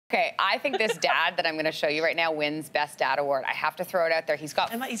Okay, I think this dad that I'm going to show you right now wins Best Dad Award. I have to throw it out there. He's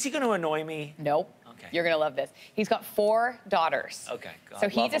got... Is he going to annoy me? Nope. Okay. You're going to love this. He's got 4 daughters. Okay. God, so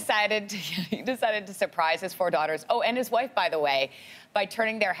he decided to surprise his 4 daughters. Oh, and his wife, by the way, by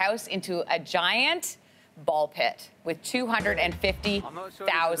turning their house into a giant ball pit with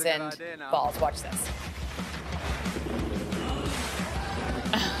 250,000 balls. Watch this.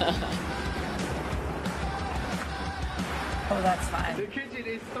 Oh, that's fine. The kitchen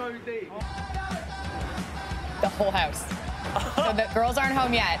is so deep. The whole house. So the girls aren't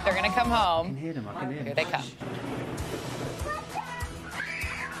home yet. They're gonna come home. I can hear them. I can hear them. Here they come.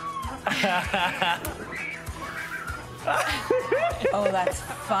 Oh, that's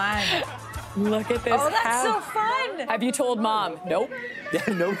fun. Look at this. Oh, that's house. so fun. Have you told Mom? Nope. Yeah,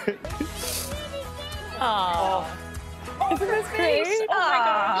 no. Oh. Isn't this great? Oh my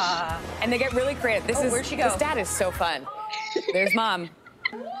gosh. And they get really creative. Where'd she go? This dad is so fun. There's Mom.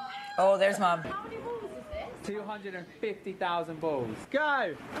 Oh, there's Mom. 250,000 balls.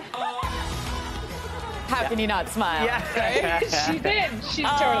 Go! How can you not smile? Yeah. Right? She's in. She's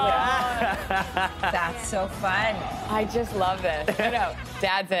totally That's so fun. I just love this. I know.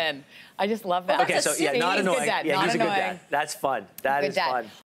 Dad's in. I just love that. Okay, so yeah, not annoying. Yeah, he's a good dad. That's fun. That is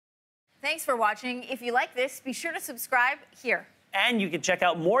fun. Thanks for watching. If you like this, be sure to subscribe here. And you can check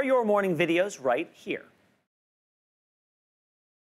out more Your Morning videos right here.